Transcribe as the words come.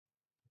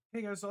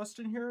Hey guys,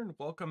 Austin here, and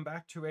welcome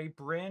back to a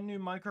brand new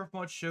Minecraft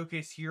mod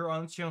showcase here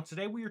on the channel.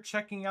 Today we are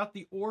checking out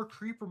the Ore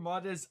Creeper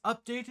mod as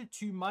updated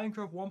to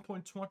Minecraft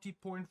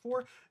 1.20.4.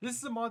 This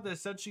is a mod that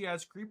essentially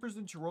adds creepers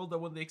into your world that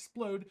when they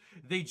explode,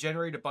 they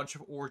generate a bunch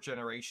of ore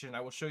generation.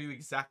 I will show you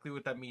exactly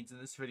what that means in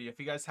this video. If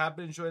you guys have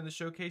been enjoying the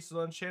showcases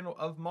on the channel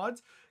of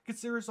mods,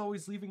 consider as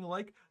always leaving a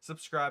like,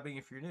 subscribing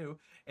if you're new,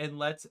 and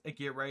let's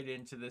get right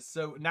into this.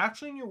 So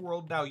naturally in your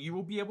world now, you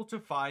will be able to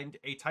find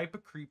a type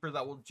of creeper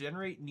that will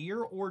generate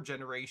near ore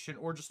generation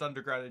or just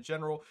underground in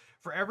general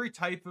for every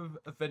type of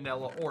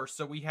vanilla ore.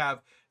 So we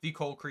have the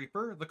coal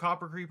creeper, the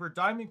copper creeper,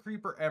 diamond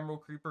creeper,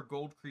 emerald creeper,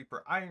 gold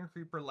creeper, iron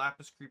creeper,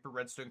 lapis creeper,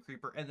 redstone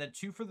creeper, and then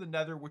two for the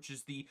nether, which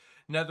is the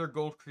nether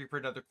gold creeper,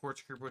 nether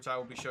quartz creeper, which I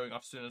will be showing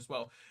off soon as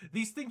well.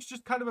 These things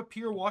just kind of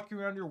appear walking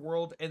around your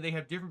world, and they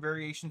have different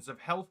variations of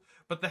health,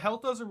 but the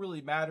health doesn't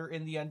really matter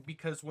in the end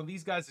because when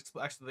these guys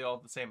actually they all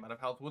have the same amount of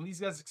health. When these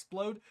guys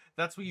explode,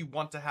 that's what you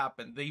want to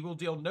happen. They will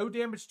deal no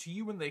damage to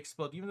you when they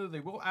explode, even though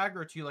they will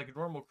aggro to you like a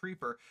normal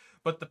creeper,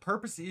 but the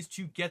purpose is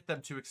to get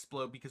them to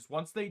explode because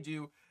once they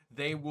do,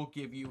 they will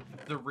give you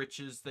the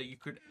riches that you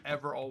could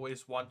ever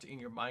always want in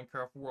your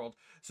Minecraft world.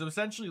 So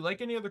essentially, like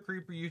any other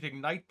creeper, you can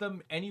ignite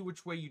them any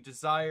which way you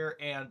desire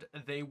and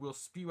they will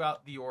spew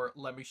out the ore.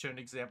 Let me show an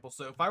example.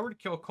 So if I were to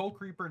kill a coal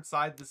creeper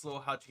inside this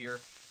little hut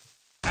here,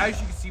 as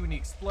you can see when he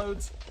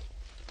explodes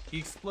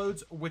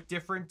with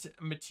different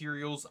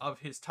materials of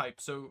his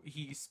type. So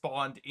he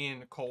spawned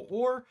in coal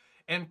ore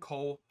and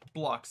coal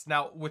blocks.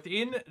 Now,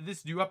 within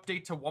this new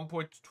update to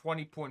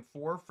 1.20.4,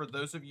 for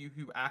those of you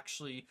who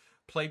actually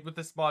played with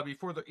this mod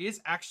before, there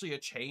is actually a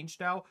change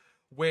now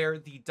where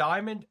the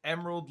diamond,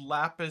 emerald,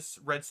 lapis,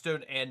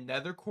 redstone, and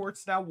nether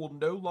quartz now will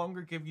no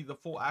longer give you the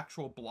full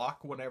actual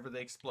block whenever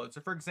they explode. So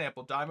for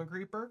example, diamond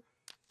creeper,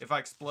 if I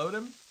explode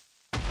him,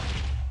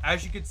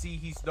 as you can see,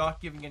 he's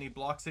not giving any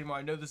blocks anymore.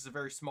 I know this is a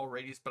very small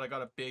radius, but I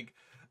got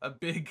a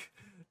big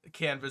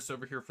canvas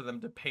over here for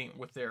them to paint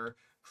with their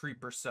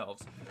creeper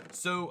selves.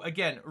 So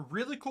again,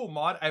 really cool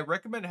mod. I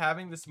recommend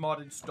having this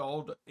mod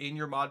installed in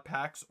your mod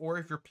packs, or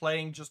if you're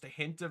playing just a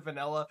hint of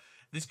vanilla,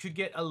 this could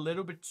get a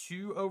little bit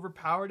too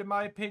overpowered in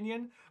my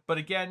opinion. But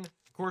again,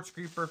 quartz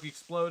creeper, if you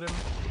explode him,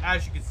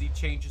 as you can see,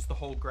 changes the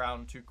whole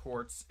ground to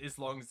quartz as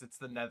long as it's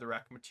the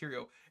netherrack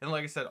material. And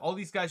like I said, all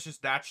these guys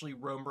just naturally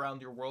roam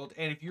around your world,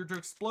 and if you're to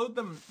explode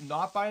them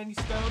not by any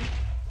stone,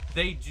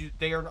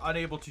 they are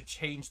unable to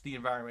change the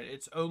environment.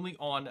 It's only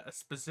on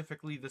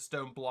specifically the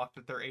stone block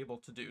that they're able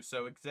to do.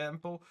 So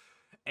example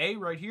A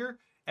right here,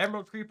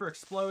 emerald creeper,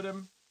 explode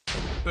him,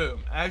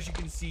 boom. As you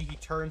can see, he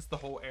turns the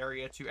whole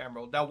area to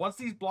emerald. Now once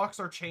these blocks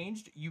are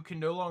changed, you can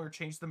no longer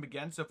change them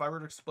again. So if I were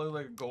to explode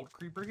like a gold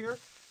creeper here,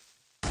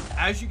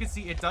 as you can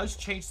see, it does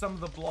change some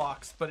of the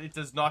blocks, but it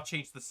does not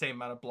change the same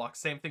amount of blocks.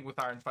 Same thing with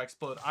iron. If I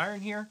explode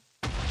iron here,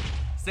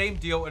 same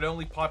deal. It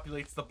only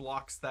populates the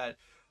blocks that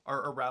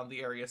are around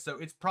the area. So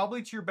it's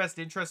probably to your best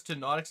interest to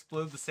not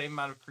explode the same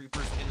amount of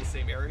creepers in the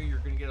same area. You're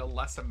going to get a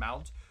less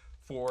amount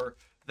for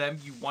them.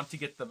 You want to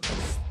get them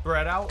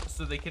spread out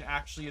so they can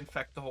actually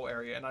infect the whole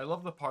area. And I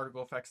love the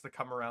particle effects that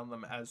come around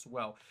them as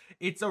well.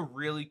 It's a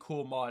really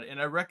cool mod,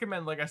 and I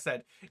recommend, like I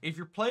said, if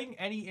you're playing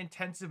any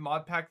intensive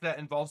mod pack that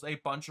involves a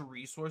bunch of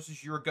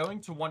resources, you're going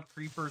to want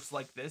creepers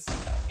like this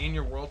in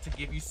your world to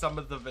give you some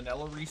of the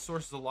vanilla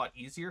resources a lot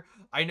easier.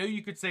 I know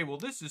you could say, well,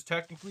 this is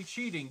technically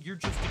cheating. You're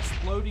just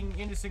exploding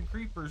innocent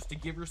creepers to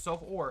give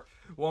yourself ore.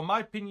 Well, in my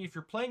opinion, if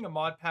you're playing a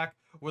mod pack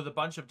with a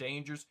bunch of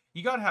dangers,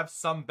 you gotta have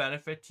some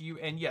benefit to you.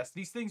 And yes,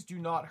 these things do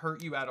not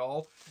hurt you at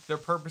all. Their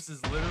purpose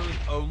is literally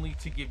only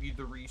to give you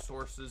the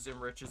resources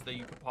and riches that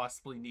you could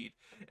possibly need.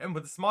 And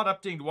with this mod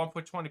updating to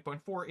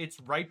 1.20.4, it's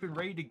ripe and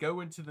ready to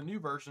go into the new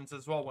versions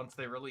as well once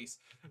they release.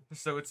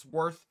 So it's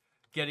worth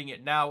getting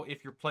it now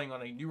if you're playing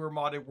on a newer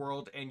modded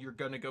world and you're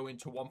going to go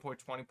into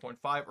 1.20.5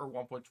 or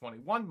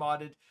 1.21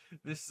 modded.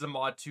 This is a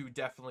mod to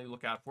definitely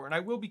look out for, and I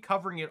will be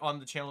covering it on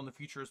the channel in the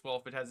future as well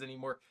if it has any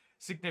more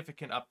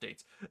significant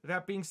updates.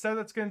 That being said,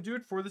 that's going to do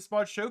it for this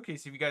mod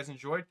showcase. If you guys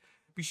enjoyed,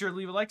 be sure to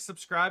leave a like,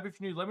 subscribe if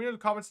you're new. Let me know in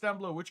the comments down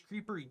below which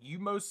creeper you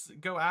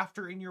most go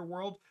after in your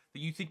world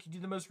that you think you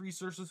need the most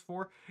resources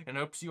for, and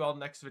I hope to see you all in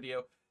the next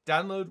video.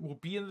 Download will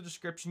be in the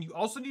description. You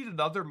also need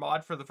another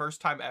mod for the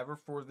first time ever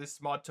for this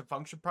mod to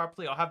function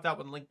properly. I'll have that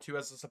one linked to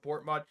as a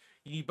support mod.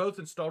 You need both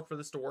installed for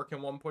this to work in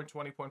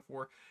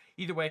 1.20.4.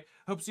 Either way,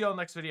 hope to see you all in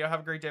the next video. Have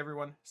a great day,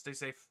 everyone. Stay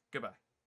safe. Goodbye.